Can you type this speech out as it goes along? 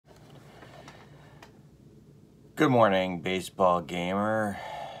Good morning, baseball gamer.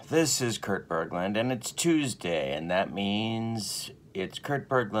 This is Kurt Bergland, and it's Tuesday, and that means it's Kurt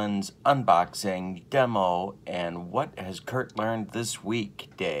Bergland's unboxing, demo, and what has Kurt learned this week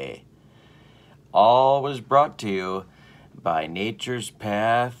day. All was brought to you by Nature's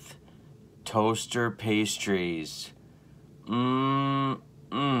Path Toaster Pastries. Do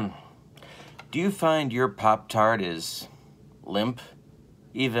you find your Pop-Tart is limp,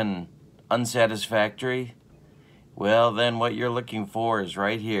 even unsatisfactory? Well, then what you're looking for is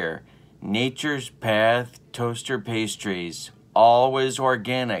right here. Nature's Path Toaster Pastries. Always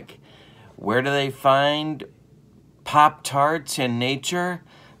organic. Where do they find Pop-Tarts in nature?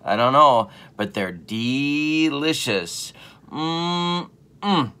 I don't know, but they're delicious. And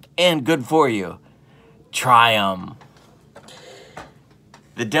good for you. Try them.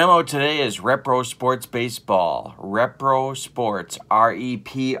 The demo today is REPRO Sports Baseball. REPRO Sports,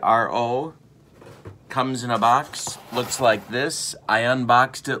 R-E-P-R-O. Comes in a box, looks like this. I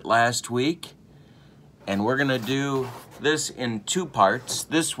unboxed it last week, and we're gonna do this in two parts.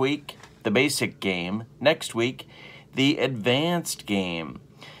 This week, the basic game. Next week, the advanced game.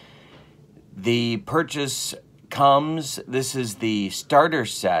 The purchase comes, this is the starter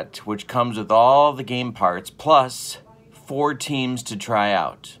set, which comes with all the game parts, plus 4 teams to try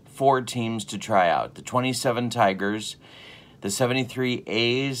out. 4 teams to try out. The 27 Tigers, the 73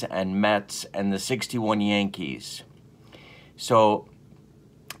 A's and Mets, and the 61 Yankees. So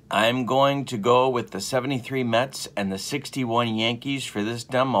I'm going to go with the 73 Mets and the 61 Yankees for this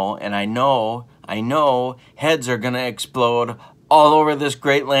demo, and I know heads are going to explode all over this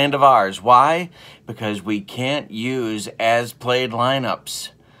great land of ours. Why? Because we can't use as-played lineups.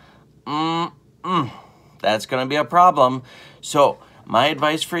 That's going to be a problem. So my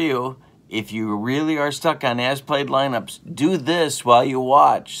advice for you, if you really are stuck on as-played lineups, do this while you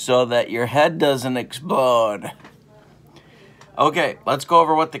watch so that your head doesn't explode. Okay, let's go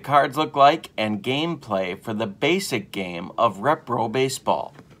over what the cards look like and gameplay for the basic game of REPRO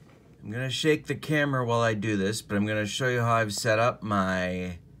Baseball. I'm going to shake the camera while I do this, but I'm going to show you how I've set up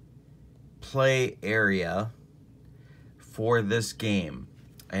my play area for this game.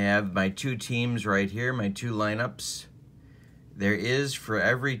 I have my 2 teams right here, my 2 lineups. There is, for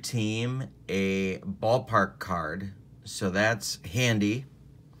every team, a ballpark card, so that's handy.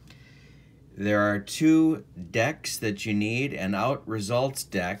 There are 2 decks that you need, an out results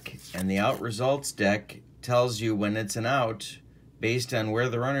deck, and the out results deck tells you when it's an out, based on where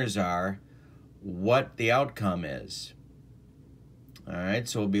the runners are, what the outcome is. Alright,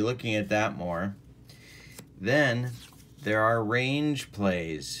 so we'll be looking at that more. Then, there are range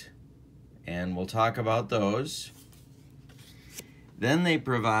plays, and we'll talk about those. Then they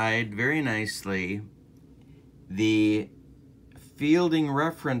provide, very nicely, the fielding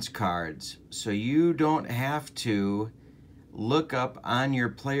reference cards. So you don't have to look up on your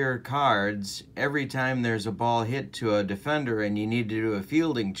player cards every time there's a ball hit to a defender and you need to do a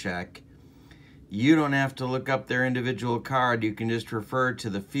fielding check. You don't have to look up their individual card. You can just refer to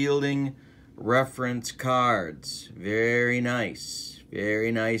the fielding reference cards. Very nice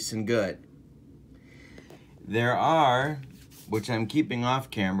and good. There are, which I'm keeping off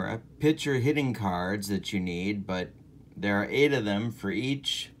camera, pitcher hitting cards that you need, but there are 8 of them for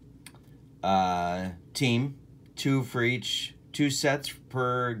each team, 2 for each, 2 sets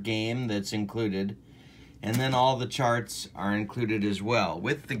per game that's included, and then all the charts are included as well.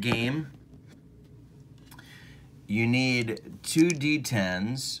 With the game, you need 2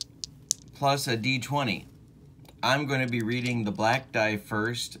 D10s plus a D20. I'm going to be reading the black die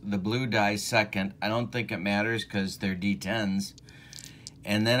first, the blue die second. I don't think it matters because they're D10s.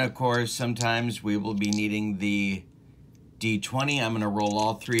 And then, of course, sometimes we will be needing the D20. I'm going to roll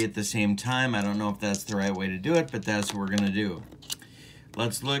all 3 at the same time. I don't know if that's the right way to do it, but that's what we're going to do.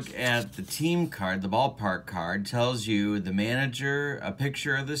 Let's look at the team card. The ballpark card tells you the manager, a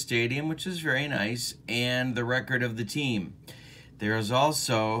picture of the stadium, which is very nice, and the record of the team. There is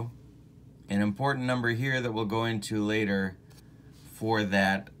also an important number here that we'll go into later for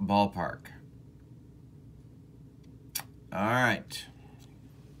that ballpark. All right.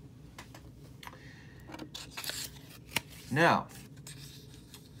 Now,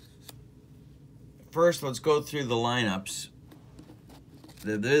 first let's go through the lineups.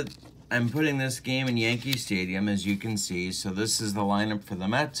 I'm putting this game in Yankee Stadium, as you can see. So this is the lineup for the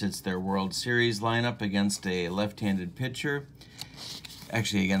Mets. It's their World Series lineup against a left-handed pitcher.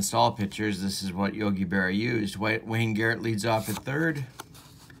 Actually, against all pitchers, this is what Yogi Berra used. Wayne Garrett leads off at third.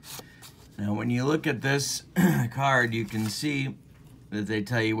 Now, when you look at this card, you can see that they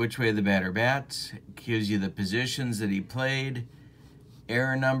tell you which way the batter bats. It gives you the positions that he played,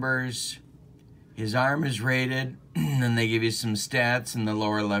 error numbers, His arm is rated, and they give you some stats in the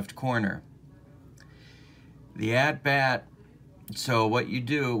lower left corner. The at-bat, so what you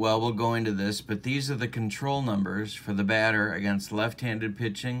do, well, we'll go into this, but these are the control numbers for the batter against left-handed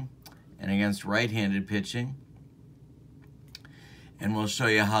pitching and against right-handed pitching. And we'll show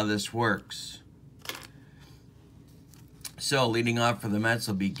you how this works. So leading off for the Mets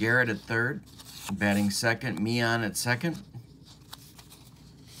will be Garrett at third, batting second, Mian at second.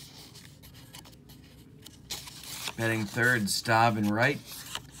 Batting third, Staub in right.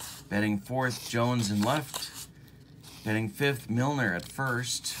 Batting fourth, Jones in left. Batting fifth, Milner at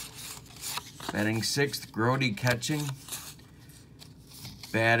first. Batting sixth, Grody catching.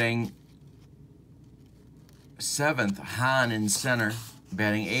 Batting seventh, Hahn in center.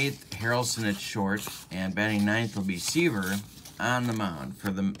 Batting eighth, Harrelson at short. And batting ninth will be Seaver on the mound.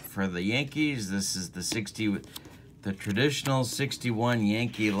 For the Yankees, this is the traditional 61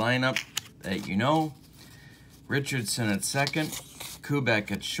 Yankee lineup that you know. Richardson at second,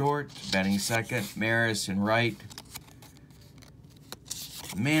 Kubek at short, batting second, Maris in right,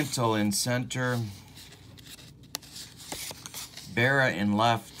 Mantle in center, Berra in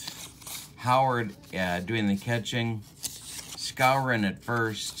left, Howard doing the catching, Skowron at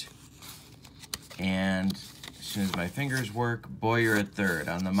first, and as soon as my fingers work, Boyer at third.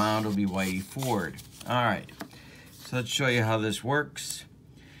 On the mound will be Whitey Ford. All right, so let's show you how this works.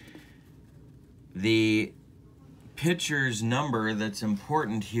 The pitcher's number that's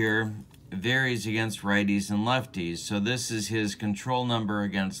important here varies against righties and lefties. So this is his control number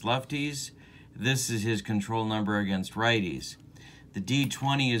against lefties. This is his control number against righties. The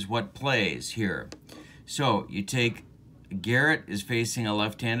D20 is what plays here. So you take Garrett is facing a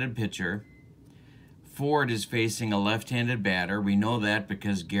left-handed pitcher. Ford is facing a left-handed batter. We know that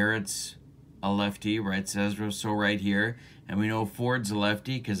because Garrett's a lefty, right? Says so right here. And we know Ford's a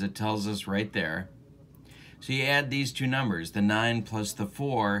lefty because it tells us right there. So you add these two numbers, the 9 plus the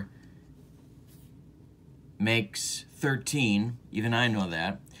 4 makes 13. Even I know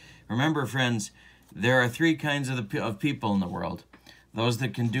that. Remember, friends, there are three kinds of people in the world. Those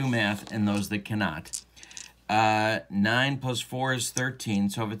that can do math and those that cannot. 9 plus 4 is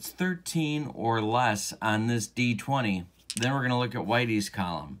 13. So if it's 13 or less on this D20, then we're going to look at Whitey's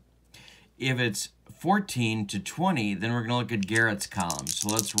column. If it's 14 to 20, then we're going to look at Garrett's column. So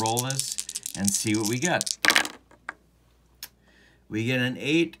let's roll this and see what we get. We get an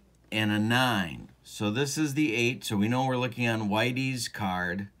 8 and a 9. So this is the 8. So we know we're looking on Whitey's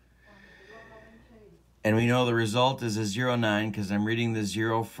card. And we know the result is a 0-9 because I'm reading the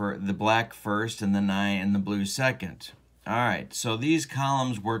 0 for the black first and the 9 and the blue second. All right, so these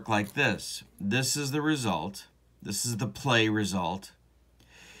columns work like this. This is the result. This is the play result.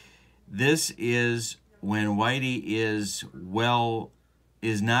 This is when Whitey is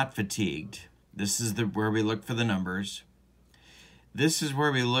not fatigued. This is where we look for the numbers. This is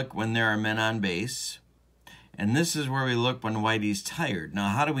where we look when there are men on base. And this is where we look when Whitey's tired. Now,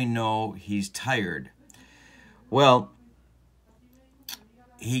 how do we know he's tired? Well,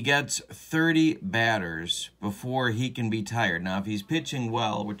 he gets 30 batters before he can be tired. Now, if he's pitching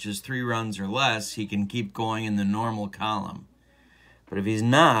well, which is 3 runs or less, he can keep going in the normal column. But if he's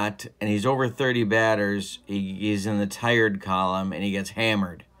not, and he's over 30 batters, he's in the tired column, and he gets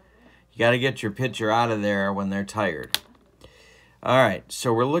hammered. You got to get your pitcher out of there when they're tired. All right,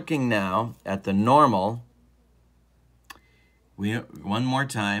 so we're looking now at the normal. One more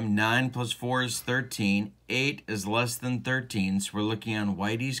time, 9 plus 4 is 13. 8 is less than 13, so we're looking on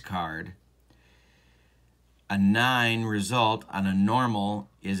Whitey's card. A 9 result on a normal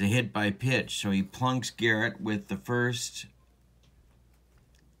is a hit by pitch, so he plunks Garrett with the first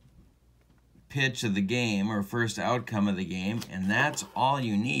pitch of the game, or first outcome of the game, and that's all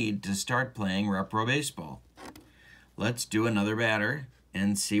you need to start playing Repro Baseball. Let's do another batter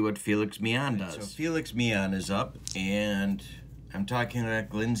and see what Felix Mian does. So Felix Mian is up, and I'm talking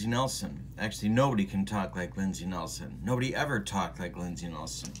like Lindsey Nelson. Actually, nobody can talk like Lindsey Nelson. Nobody ever talked like Lindsey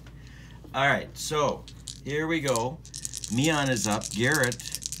Nelson. All right, so here we go. Mian is up.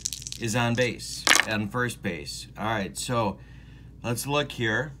 Garrett is on base, on first base. All right, so let's look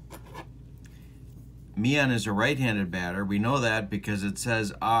here. Mian is a right-handed batter. We know that because it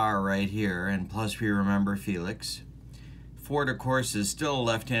says R right here, and plus we remember Felix. Ford, of course, is still a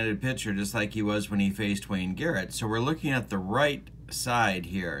left-handed pitcher, just like he was when he faced Wayne Garrett. So we're looking at the right side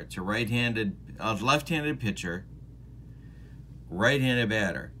here. It's a left-handed pitcher, right-handed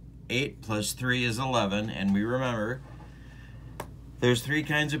batter. 8 plus 3 is 11, and we remember there's 3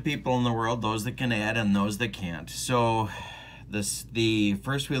 kinds of people in the world, those that can add and those that can't. So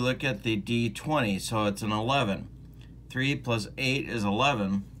first we look at the D20, so it's an 11. 3 plus 8 is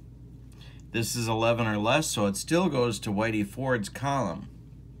 11. This is 11 or less, so it still goes to Whitey Ford's column.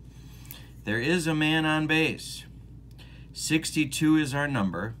 There is a man on base. 62 is our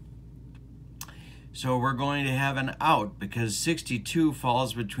number. So we're going to have an out because 62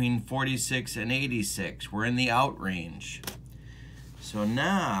 falls between 46 and 86. We're in the out range. So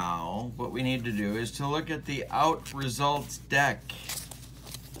now what we need to do is to look at the out results deck.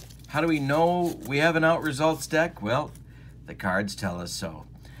 How do we know we have an out results deck? Well, the cards tell us so.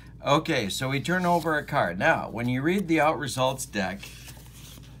 Okay, so we turn over a card. Now, when you read the out results deck,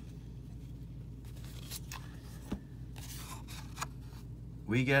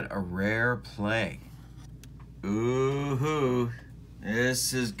 we get a rare play. Ooh-hoo.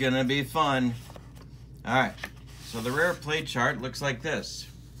 This is gonna be fun. All right, so the rare play chart looks like this.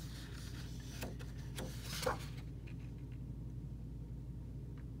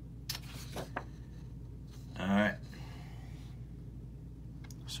 All right.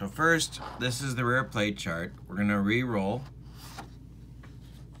 So first, this is the rare play chart. We're gonna re-roll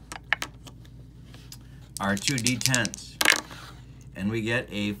our two D10s. And we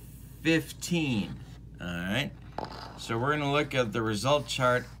get a 15, all right? So we're gonna look at the result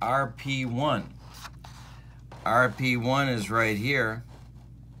chart RP1. RP1 is right here,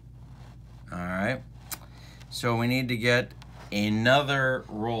 all right? So we need to get another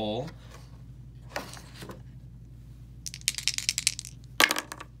roll.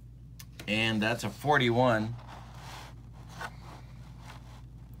 And that's a 41.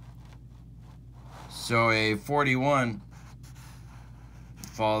 So a 41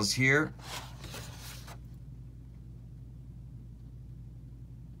 falls here.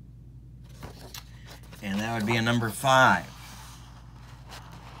 And that would be a number 5.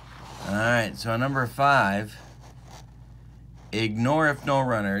 All right, so number 5, ignore if no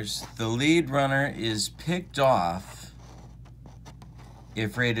runners. The lead runner is picked off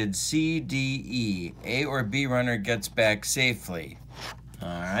if rated C, D, E. A or B runner gets back safely. All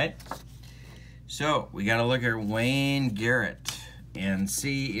right. So we got to look at Wayne Garrett and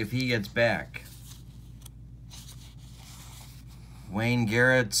see if he gets back. Wayne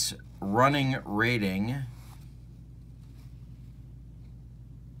Garrett's running rating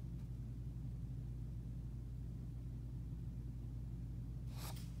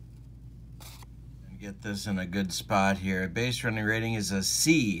get this in a good spot here. Base running rating is a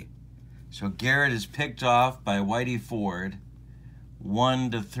C. So Garrett is picked off by Whitey Ford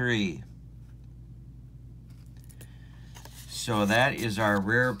 1-3. So that is our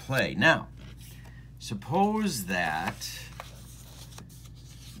rare play. Now, suppose that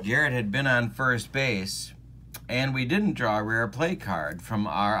Garrett had been on first base and we didn't draw a rare play card from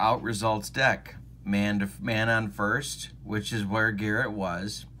our out results deck. Man on first, which is where Garrett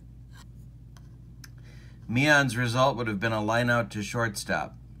was. Meon's result would have been a line out to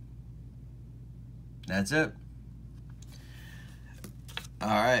shortstop. That's it. All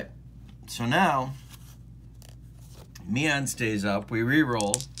right. So now, Meon stays up. We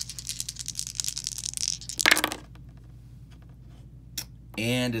re-roll.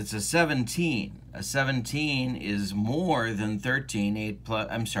 And it's a 17. A 17 is more than 13.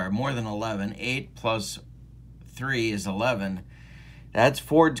 More than 11. 8 plus 3 is 11. That's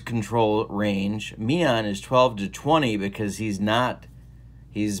Ford's control range. Meon is 12-20 because he's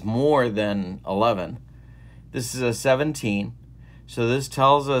more than 11. This is a 17. So this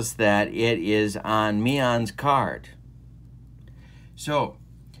tells us that it is on Meon's card. So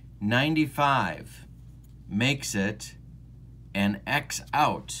 95 makes it an X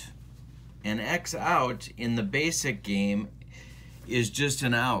out. An X out in the basic game is just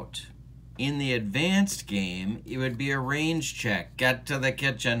an out. In the advanced game, it would be a range check. Get to the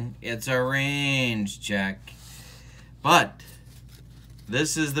kitchen. It's a range check. But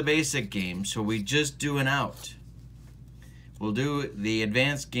this is the basic game, so we just do an out. We'll do the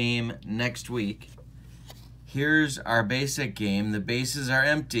advanced game next week. Here's our basic game. The bases are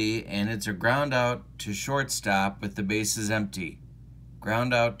empty, and it's a ground out to shortstop with the bases empty.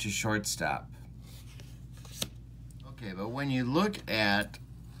 Ground out to shortstop. Okay, but when you look at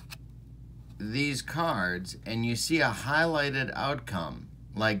these cards and you see a highlighted outcome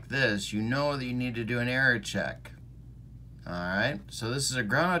like this, you know that you need to do an error check. All right, so this is a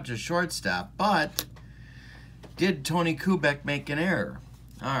ground out to shortstop, but did Tony Kubek make an error?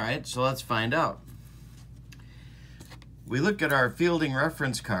 All right, so let's find out. We look at our fielding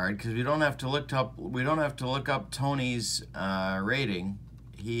reference card because we don't have to look up Tony's rating.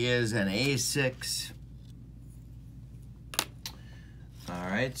 He is an A6. All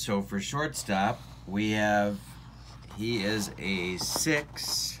right, so for shortstop, he is a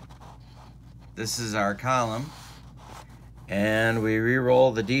 6. This is our column. And we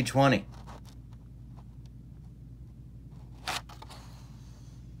re-roll the D20.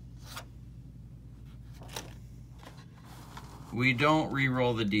 we don't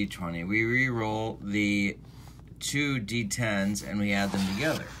re-roll the D20. We re-roll the 2 D10s and we add them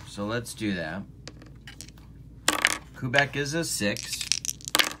together. So let's do that. Kubek is a 6.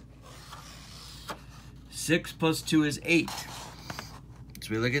 6 plus 2 is 8.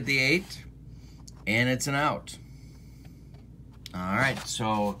 So we look at the 8, and it's an out. All right,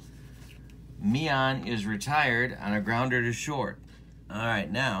 so Mian is retired on a grounder to short. All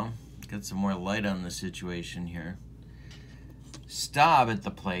right, now, get some more light on the situation here. Staub at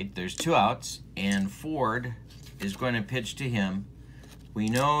the plate, there's 2 outs, and Ford is going to pitch to him. We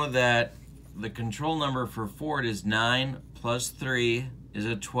know that the control number for Ford is 9 plus 3 is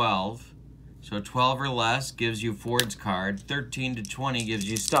a 12. So 12 or less gives you Ford's card. 13 to 20 gives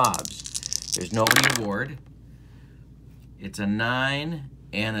you Staub's. There's nobody aboard. It's a 9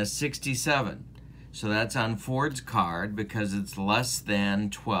 and a 67. So that's on Ford's card because it's less than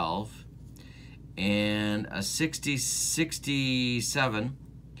 12. And a 67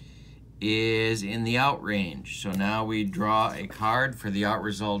 is in the out range. So now we draw a card for the out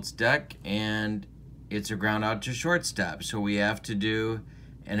results deck, and it's a ground out to shortstop. So we have to do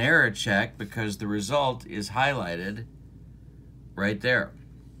an error check because the result is highlighted right there.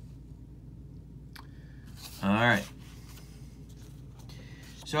 All right.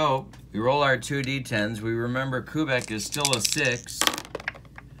 So we roll our 2 D10s. We remember Kubek is still a 6.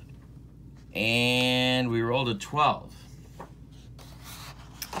 And we rolled a 12.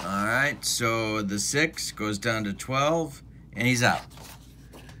 All right, so the 6 goes down to 12, and he's out.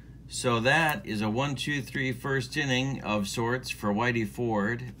 So that is a 1-2-3 first inning of sorts for Whitey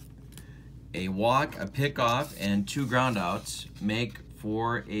Ford. A walk, a pickoff, and 2 groundouts make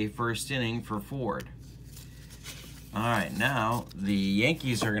for a first inning for Ford. All right, now the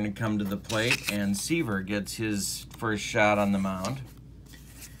Yankees are going to come to the plate, and Seaver gets his first shot on the mound.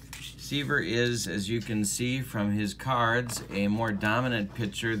 Seaver is, as you can see from his cards, a more dominant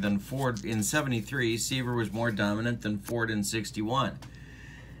pitcher than Ford. In 73, Seaver was more dominant than Ford in 61.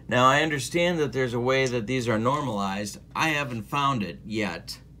 Now, I understand that there's a way that these are normalized. I haven't found it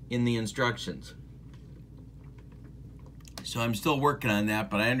yet in the instructions. So I'm still working on that,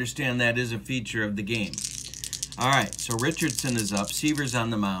 but I understand that is a feature of the game. All right, so Richardson is up. Seaver's on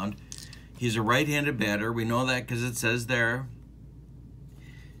the mound. He's a right-handed batter. We know that because it says there.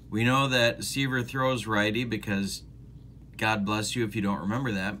 We know that Seaver throws righty because God bless you if you don't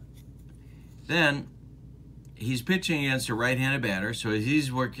remember that. Then he's pitching against a right-handed batter, so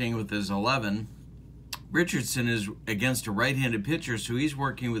he's working with his 11. Richardson is against a right-handed pitcher, so he's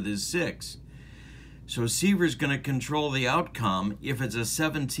working with his 6. So Seaver's going to control the outcome if it's a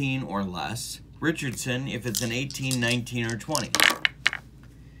 17 or less. Richardson if it's an 18, 19, or 20.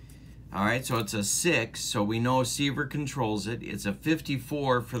 All right, so it's a 6, so we know Seaver controls it. It's a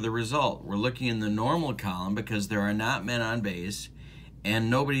 54 for the result. We're looking in the normal column because there are not men on base,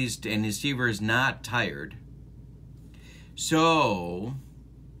 and his Seaver is not tired. So,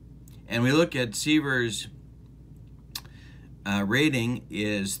 and we look at Seaver's rating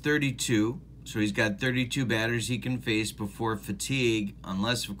is 32, so he's got 32 batters he can face before fatigue,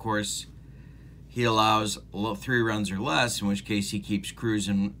 unless, of course, he allows 3 runs or less, in which case he keeps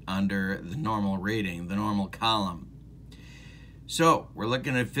cruising under the normal rating, the normal column. So we're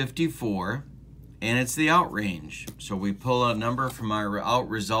looking at 54, and it's the out range. So we pull a number from our out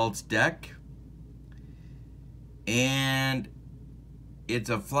results deck, and it's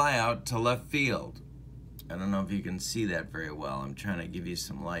a fly out to left field. I don't know if you can see that very well. I'm trying to give you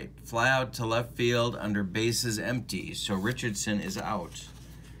some light. Fly out to left field under bases empty. So Richardson is out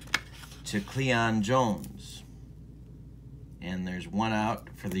to Cleon Jones. And there's 1 out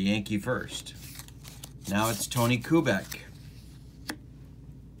for the Yankee first. Now it's Tony Kubek.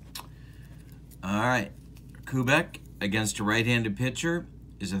 All right. Kubek against a right-handed pitcher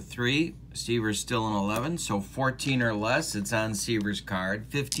is a 3. Seaver's still an 11. So 14 or less, it's on Seaver's card.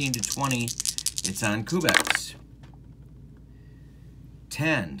 15 to 20, it's on Kubek's.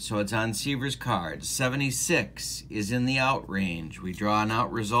 10, so it's on Seaver's card. 76 is in the out range. We draw an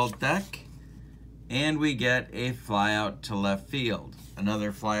out result deck, and we get a fly out to left field.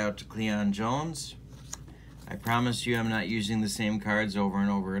 Another fly out to Cleon Jones. I promise you I'm not using the same cards over and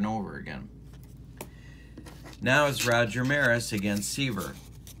over and over again. Now it's Roger Maris against Seaver.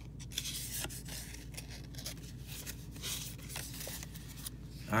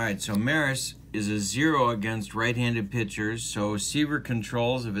 All right, so Maris is a 0 against right-handed pitchers, so Seaver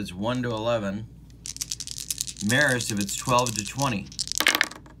controls if it's 1 to 11. Maris if it's 12 to 20.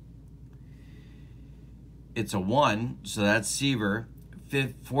 It's a 1, so that's Seaver.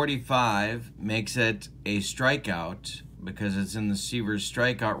 45 makes it a strikeout because it's in the Seaver's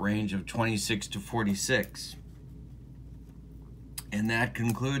strikeout range of 26 to 46. And that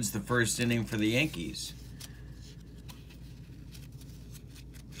concludes the first inning for the Yankees.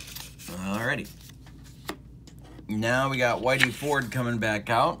 Alrighty. Now we got Whitey Ford coming back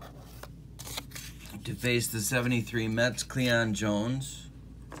out to face the 73 Mets, Cleon Jones.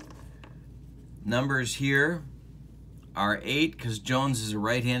 Numbers here are 8 because Jones is a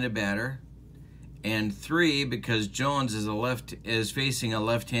right-handed batter, and 3 because Jones is facing a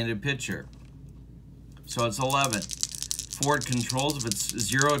left-handed pitcher. So it's 11. Ford controls if it's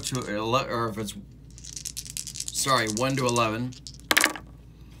 0 to 11, or if it's 1 to 11.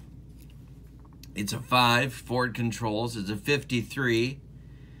 It's a 5. Ford controls. It's a 53,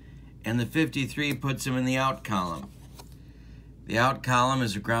 and the 53 puts him in the out column. The out column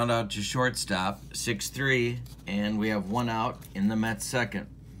is a ground out to shortstop, 6-3, and we have 1 out in the Mets second.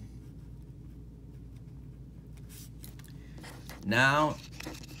 Now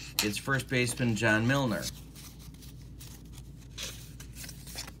it's first baseman John Milner.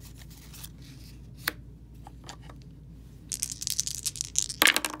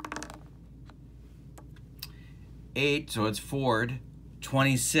 Eight, so it's Ford.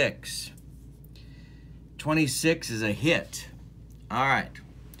 26. 26 is a hit. All right,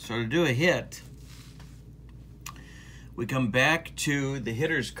 so to do a hit, we come back to the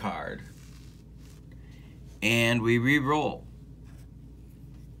hitter's card and we re-roll.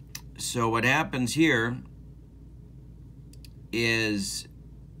 So what happens here is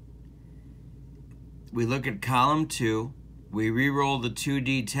we look at column 2, we re-roll the 2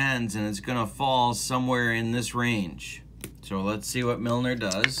 D10s, and it's going to fall somewhere in this range. So let's see what Milner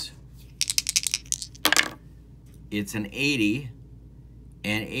does. It's an 80,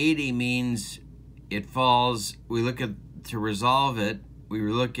 and 80 means it falls. We look at, to resolve it, we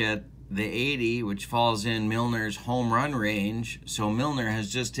look at the 80, which falls in Milner's home run range. So Milner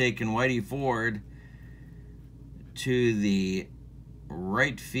has just taken Whitey Ford to the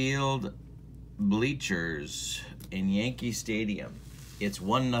right field bleachers in Yankee Stadium. It's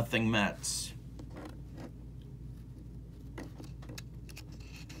 1-0 Mets.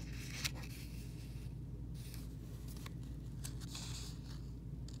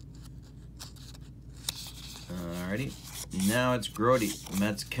 Alrighty, now it's Grody,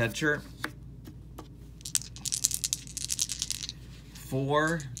 Mets catcher.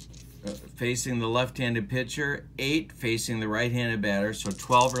 4 facing the left-handed pitcher, 8 facing the right-handed batter, so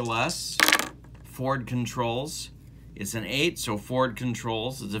 12 or less. Ford controls. It's an 8, so Ford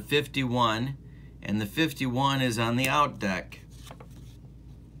controls. It's a 51, and the 51 is on the out deck.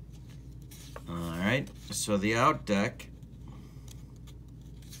 All right, so the out deck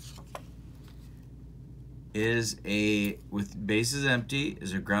is with bases empty,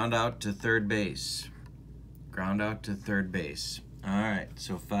 is a ground out to third base. Ground out to third base. All right,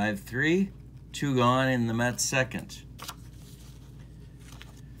 so 5-3, 2 gone in the Mets second.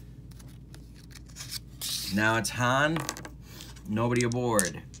 Now it's Hahn, nobody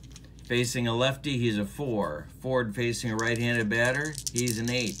aboard. Facing a lefty, he's a 4. Ford facing a right-handed batter, he's an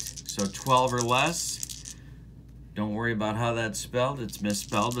 8. So 12 or less. Don't worry about how that's spelled. It's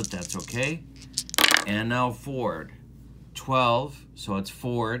misspelled, but that's okay. And now Ford. 12, so it's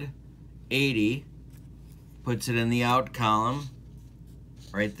Ford. 80, puts it in the out column,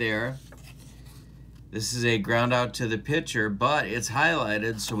 right there. This is a ground out to the pitcher, but it's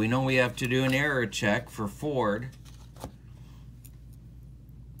highlighted, so we know we have to do an error check for Ford.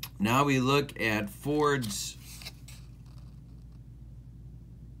 Now we look at Ford's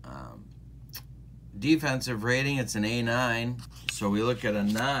defensive rating. It's an A9, so we look at a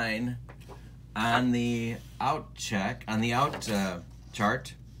 9 on the out check, on the out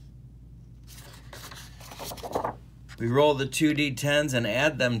chart. We roll the 2 D10s and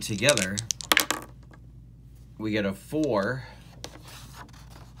add them together. We get a 4,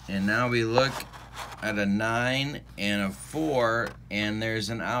 and now we look at a 9 and a 4, and there's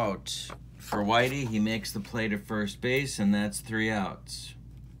an out. For Whitey, he makes the play to first base, and that's 3 outs.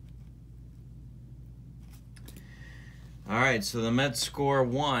 All right, so the Mets score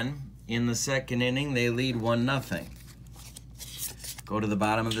 1 in the second inning. They lead 1-0. Go to the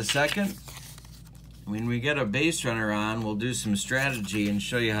bottom of the second. When we get a base runner on, we'll do some strategy and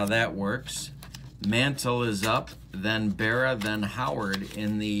show you how that works. Mantle is up, then Berra, then Howard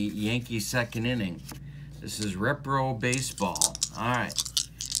in the Yankee second inning. This is REPRO baseball. All right.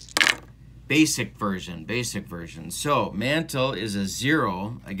 Basic version. So Mantle is a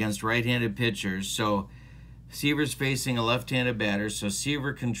 0 against right-handed pitchers. So Seaver's facing a left-handed batter. So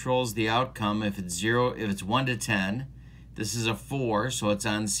Seaver controls the outcome if it's 1 to 10. This is a 4, so it's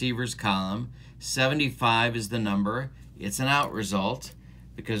on Seaver's column. 75 is the number. It's an out result,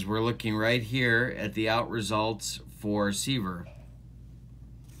 because we're looking right here at the out results for Seaver.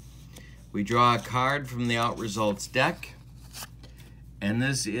 We draw a card from the out results deck. And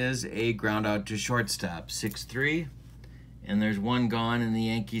this is a ground out to shortstop, 6-3. And there's one gone in the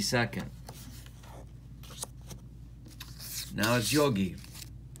Yankee second. Now it's Yogi.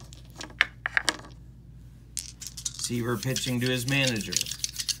 Seaver pitching to his manager.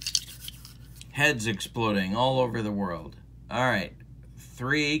 Heads exploding all over the world. All right,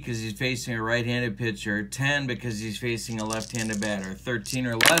 3 because he's facing a right-handed pitcher. 10 because he's facing a left-handed batter. 13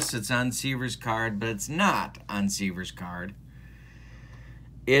 or less, it's on Seaver's card, but it's not on Seaver's card.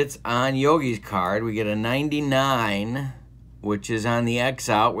 It's on Yogi's card. We get a 99, which is on the X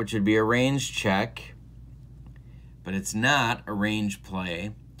out, which would be a range check, but it's not a range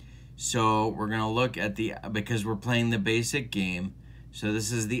play. So we're going to look at because we're playing the basic game. So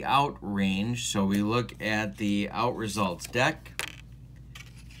this is the out range. So we look at the out results deck.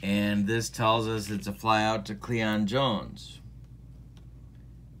 And this tells us it's a fly out to Cleon Jones.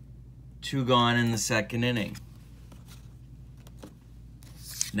 2 gone in the second inning.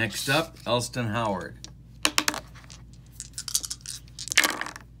 Next up, Elston Howard.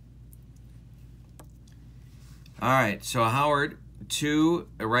 All right, so Howard, facing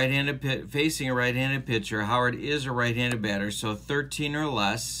a right-handed pitcher. Howard is a right-handed batter, so 13 or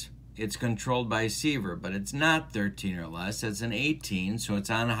less, it's controlled by Seaver, but it's not 13 or less. It's an 18, so it's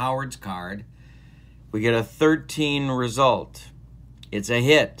on Howard's card. We get a 13 result. It's a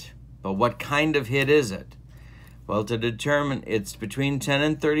hit, but what kind of hit is it? Well, to determine, it's between 10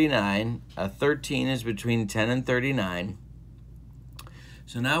 and 39. A 13 is between 10 and 39.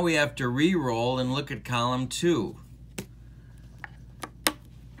 So now we have to re-roll and look at column 2.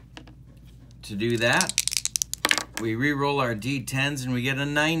 To do that, we re-roll our D10s and we get a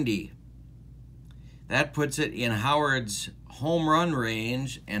 90. That puts it in Howard's home run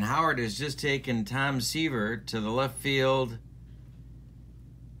range, and Howard has just taken Tom Seaver to the left field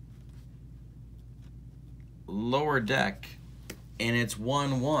lower deck, and it's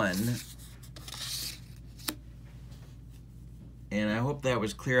 1-1. And I hope that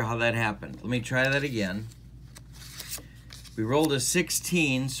was clear how that happened. Let me try that again. We rolled a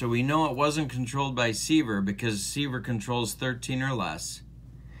 16, so we know it wasn't controlled by Seaver because Seaver controls 13 or less.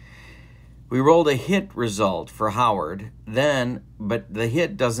 We rolled a hit result for Howard, but the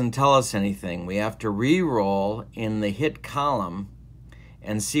hit doesn't tell us anything. We have to re-roll in the hit column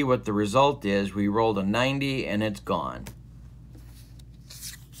and see what the result is. We rolled a 90 and it's gone.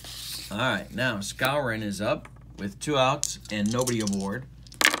 All right, now Skowron is up with 2 outs and nobody aboard.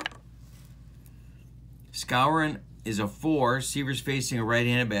 Skowron is a 4. Seaver's facing a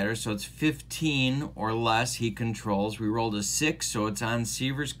right-handed batter, so it's 15 or less he controls. We rolled a 6, so it's on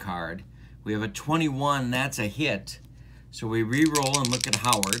Seaver's card. We have a 21, that's a hit. So we re-roll and look at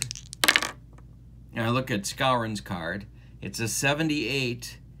Howard. And I look at Skowron's card. It's a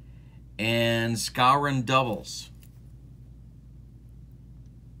 78, and Skowron doubles.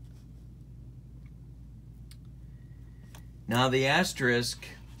 Now the asterisk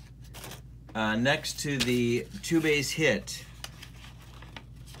next to the 2-base hit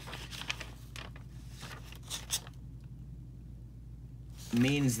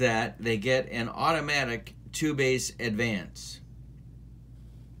means that they get an automatic 2-base advance.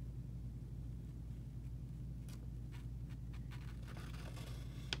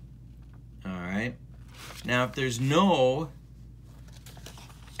 All right. Now, if there's no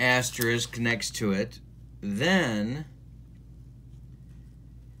asterisk next to it, then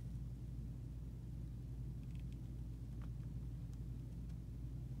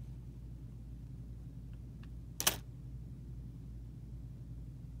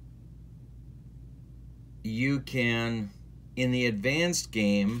you can, in the advanced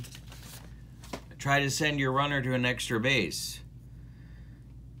game, try to send your runner to an extra base.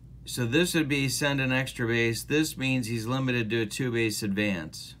 So this would be send an extra base. This means he's limited to a 2-base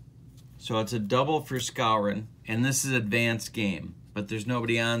advance. So it's a double for Skowron, and this is advanced game. But there's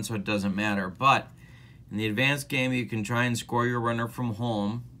nobody on, so it doesn't matter. But in the advanced game, you can try and score your runner from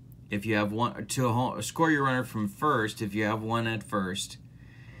home if you have one, score your runner from first if you have one at first.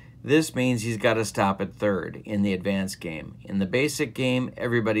 This means he's got to stop at third in the advanced game. In the basic game,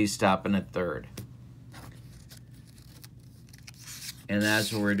 everybody's stopping at third. And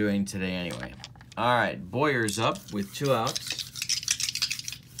that's what we're doing today anyway. All right, Boyer's up with 2 outs.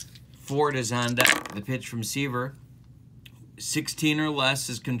 Ford is on deck. The pitch from Seaver. 16 or less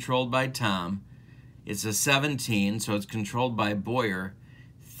is controlled by Tom. It's a 17, so it's controlled by Boyer.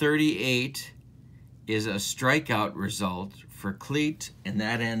 38 is a strikeout result for Cleat, and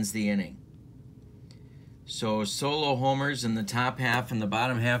that ends the inning. So solo homers in the top half and the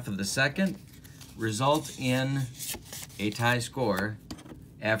bottom half of the second result in a tie score,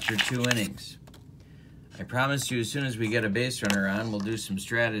 after 2 innings. I promise you, as soon as we get a base runner on, we'll do some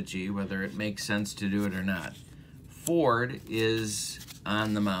strategy, whether it makes sense to do it or not. Ford is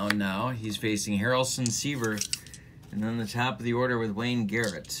on the mound now. He's facing Harrelson, Seaver, and then the top of the order with Wayne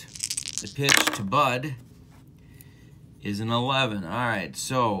Garrett. The pitch to Bud is an 11. All right,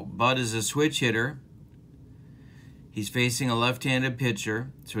 so Bud is a switch hitter. He's facing a left-handed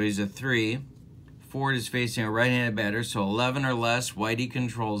pitcher, so he's a 3. Ford is facing a right-handed batter, so 11 or less. Whitey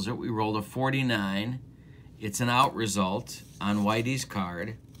controls it. We rolled a 49. It's an out result on Whitey's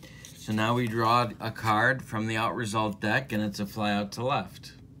card. So now we draw a card from the out result deck, and it's a fly out to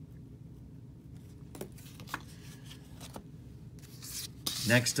left.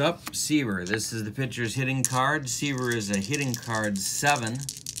 Next up, Seaver. This is the pitcher's hitting card. Seaver is a hitting card 7.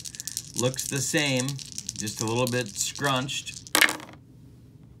 Looks the same, just a little bit scrunched.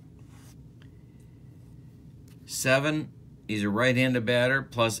 7, he's a right-handed batter.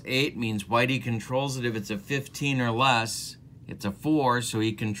 Plus 8 means Whitey controls it. If it's a 15 or less, it's a 4, so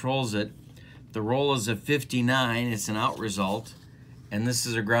he controls it. The roll is a 59. It's an out result. And this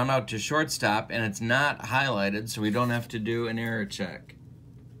is a ground out to shortstop, and it's not highlighted, so we don't have to do an error check.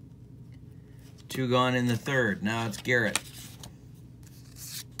 2 gone in the third. Now it's Garrett.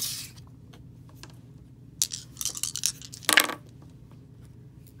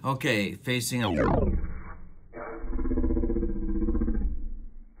 Okay, facing a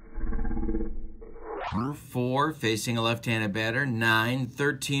 4, facing a left-handed batter. 9,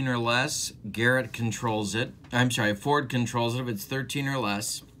 13 or less. Garrett controls it. I'm sorry, Ford controls it if it's 13 or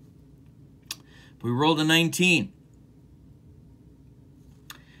less. We rolled a 19.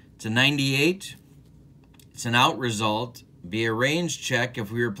 It's a 98. It's an out result. Be a range check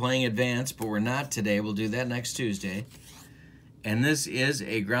if we were playing advanced, but we're not today. We'll do that next Tuesday. And this is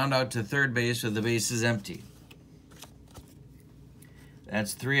a ground out to third base with the bases empty.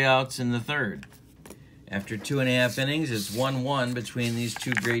 That's 3 outs in the third. After 2.5 innings, it's 1-1 between these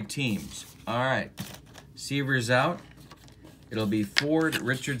two great teams. All right, Seaver's out. It'll be Ford,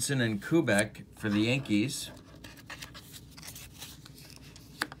 Richardson, and Kubek for the Yankees.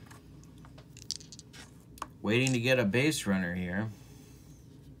 Waiting to get a base runner here.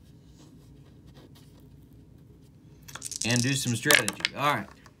 And do some strategy. All right.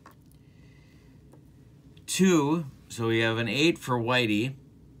 2, so we have an 8 for Whitey.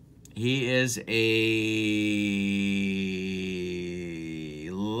 He is a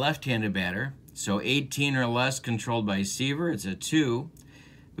left-handed batter, so 18 or less controlled by Seaver. It's a 2.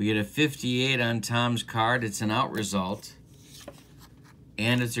 We get a 58 on Tom's card. It's an out result.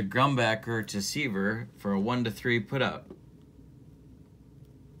 And it's a grumbacker to Seaver for a 1-3 put up.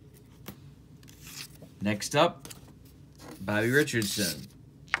 Next up, Bobby Richardson.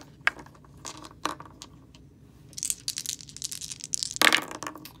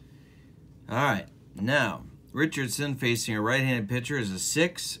 All right, now Richardson facing a right-handed pitcher is a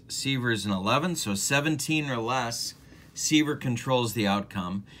 6. Seaver is an 11, so 17 or less. Seaver controls the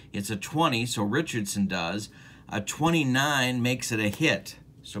outcome. It's a 20, so Richardson does. A 29 makes it a hit.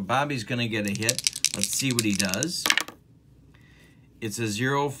 So Bobby's going to get a hit. Let's see what he does. It's a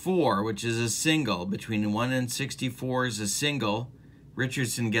 0-4, which is a single. Between 1 and 64 is a single.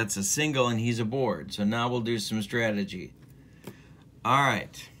 Richardson gets a single, and he's aboard. So now we'll do some strategy. All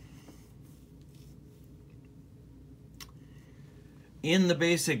right. In the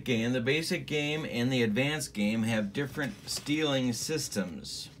basic game and the advanced game have different stealing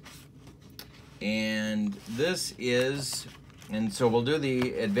systems. And this is, and so we'll do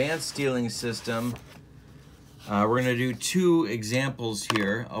the advanced stealing system. We're going to do 2 examples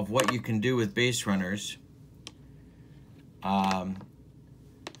here of what you can do with base runners.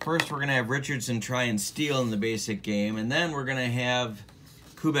 First, we're going to have Richardson try and steal in the basic game, and then we're going to have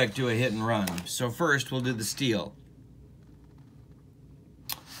Kubek do a hit and run. So first, we'll do the steal.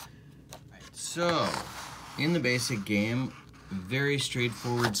 So, in the basic game, very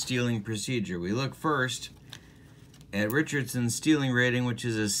straightforward stealing procedure. We look first at Richardson's stealing rating, which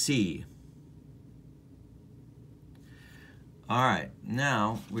is a C. All right,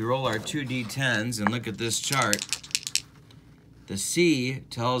 now we roll our 2 D10s and look at this chart. The C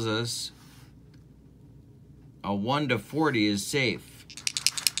tells us a 1 to 40 is safe.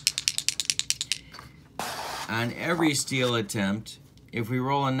 On every steal attempt, if we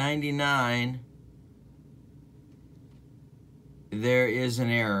roll a 99, there is an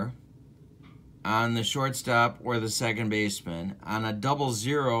error on the shortstop or the second baseman. On a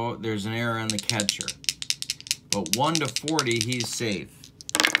 00, there's an error on the catcher. But 1 to 40, he's safe.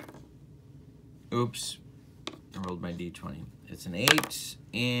 Oops, I rolled my D20. It's an 8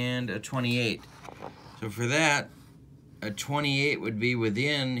 and a 28. So for that, a 28 would be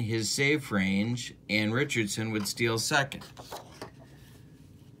within his safe range, and Richardson would steal second.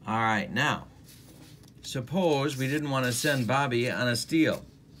 All right, now, suppose we didn't want to send Bobby on a steal.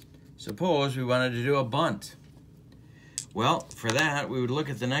 Suppose we wanted to do a bunt. Well, for that, we would look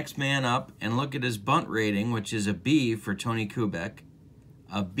at the next man up and look at his bunt rating, which is a B for Tony Kubek.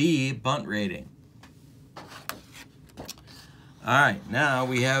 A B bunt rating. All right, now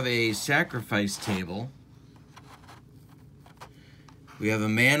we have a sacrifice table. We have a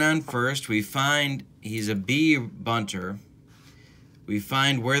man on first. We find he's a B bunter. We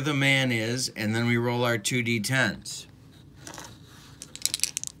find where the man is, and then we roll our 2d10s.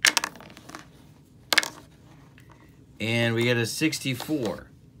 And we get a 64.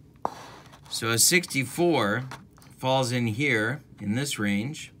 So a 64 falls in here, in this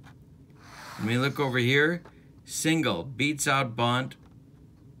range. And we look over here, single, beats out bunt.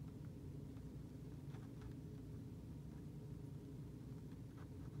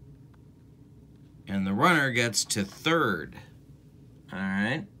 And the runner gets to third. All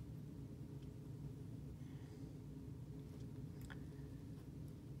right.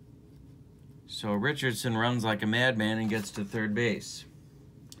 So Richardson runs like a madman and gets to third base.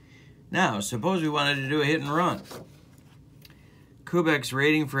 Now, suppose we wanted to do a hit and run. Kubek's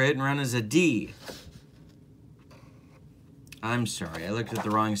rating for hit and run is a D. I'm sorry, I looked at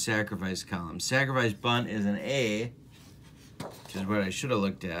the wrong sacrifice column. Sacrifice bunt is an A, which is what I should have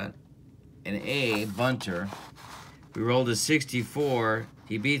looked at. An A, bunter. We rolled a 64.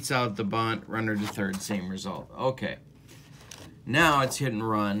 He beats out the bunt, runner to third, same result. Okay. Now it's hit and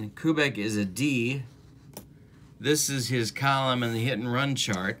run. Kubek is a D. This is his column in the hit and run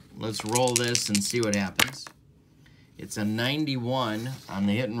chart. Let's roll this and see what happens. It's a 91 on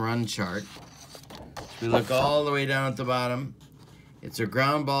the hit and run chart. We look all the way down at the bottom. It's a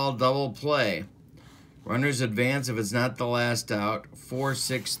ground ball double play. Runners advance if it's not the last out.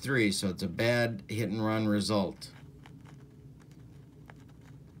 4-6-3, so it's a bad hit and run result.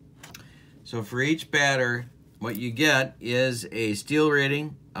 So for each batter, what you get is a steal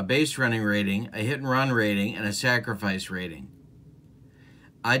rating, a base running rating, a hit and run rating, and a sacrifice rating.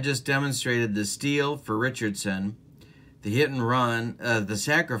 I just demonstrated the steal for Richardson, the hit and run, the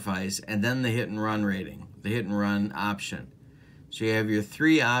sacrifice, and then the hit and run rating, the hit and run option. So you have your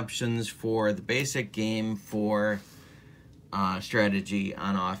three options for the basic game for strategy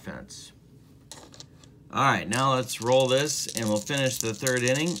on offense. All right, now let's roll this, and we'll finish the third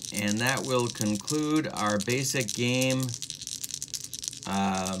inning, and that will conclude our basic game.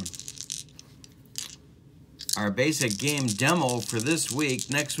 Our basic game demo for this week.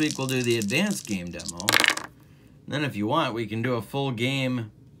 Next week we'll do the advanced game demo. Then, if you want, we can do a full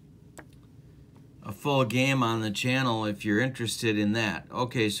game on the channel if you're interested in that.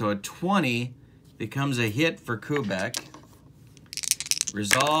 Okay, so a 20 becomes a hit for Kubek.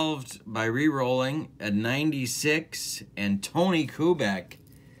 Resolved by re-rolling at 96, and Tony Kubek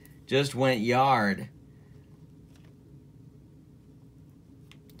just went yard.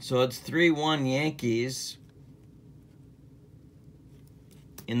 So it's 3-1 Yankees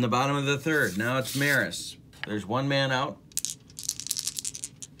in the bottom of the third. Now it's Maris. There's one man out.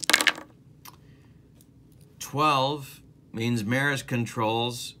 12 means Maris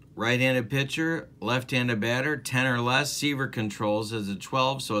controls. Right-handed pitcher, left-handed batter, 10 or less. Seaver controls as a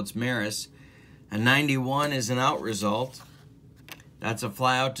 12, so it's Maris. A 91 is an out result. That's a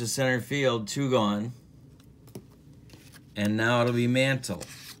fly out to center field, 2 gone. And now it'll be Mantle.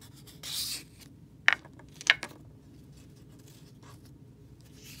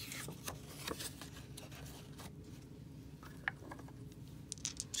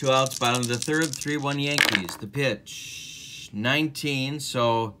 Two outs, bottom of the third, 3-1 Yankees. The pitch, 19,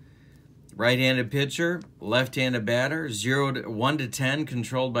 so right-handed pitcher, left-handed batter, 1 to 10,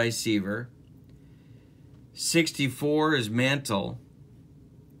 controlled by Seaver. 64 is Mantle.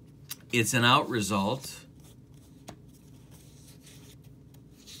 It's an out result.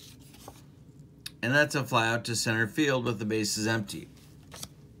 And that's a fly out to center field with the bases empty.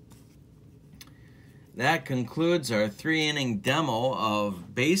 That concludes our 3-inning demo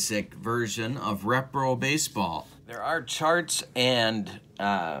of basic version of REPRO baseball. There are charts and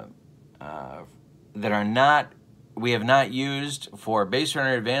that we have not used for base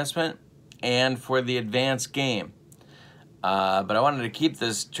runner advancement and for the advanced game. But I wanted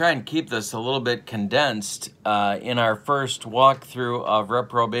to try and keep this a little bit condensed in our first walkthrough of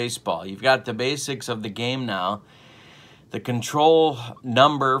REPRO baseball. You've got the basics of the game now. The control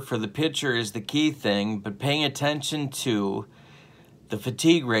number for the pitcher is the key thing, but paying attention to the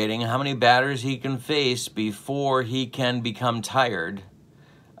fatigue rating, how many batters he can face before he can become tired.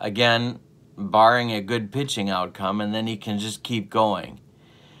 Again, barring a good pitching outcome, and then he can just keep going.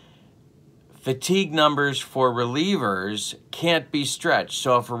 Fatigue numbers for relievers can't be stretched.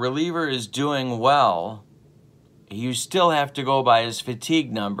 So if a reliever is doing well, you still have to go by his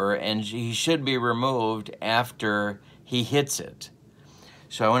fatigue number, and he should be removed after he hits it.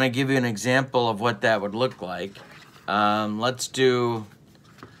 So I want to give you an example of what that would look like. Let's do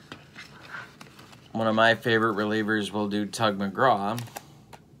one of my favorite relievers. We'll do Tug McGraw.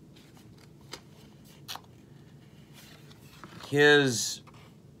 His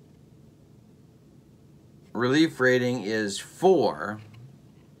relief rating is 4,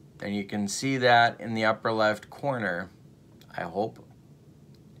 and you can see that in the upper left corner, I hope.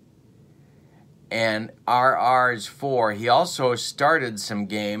 And RR is 4. He also started some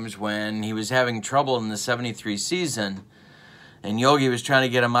games when he was having trouble in the 73 season, and Yogi was trying to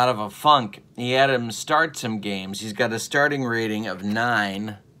get him out of a funk. He had him start some games. He's got a starting rating of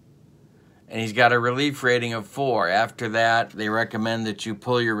 9, and he's got a relief rating of 4. After that, they recommend that you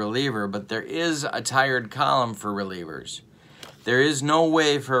pull your reliever, but there is a tired column for relievers. There is no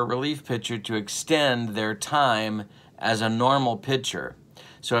way for a relief pitcher to extend their time as a normal pitcher.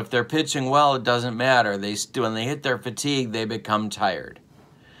 So if they're pitching well, it doesn't matter. When they hit their fatigue, they become tired.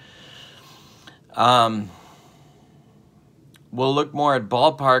 We'll look more at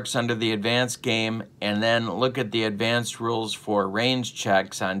ballparks under the advanced game, and then look at the advanced rules for range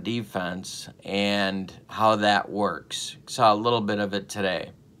checks on defense and how that works. Saw a little bit of it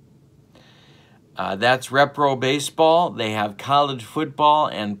today. That's REPRO Baseball. They have college football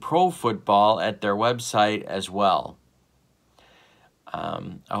and pro football at their website as well.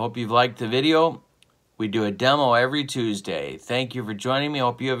 I hope you've liked the video. We do a demo every Tuesday. Thank you for joining me. I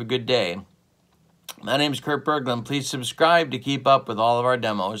hope you have a good day. My name is Kurt Bergland. Please subscribe to keep up with all of our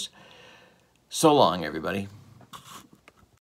demos. So long, everybody.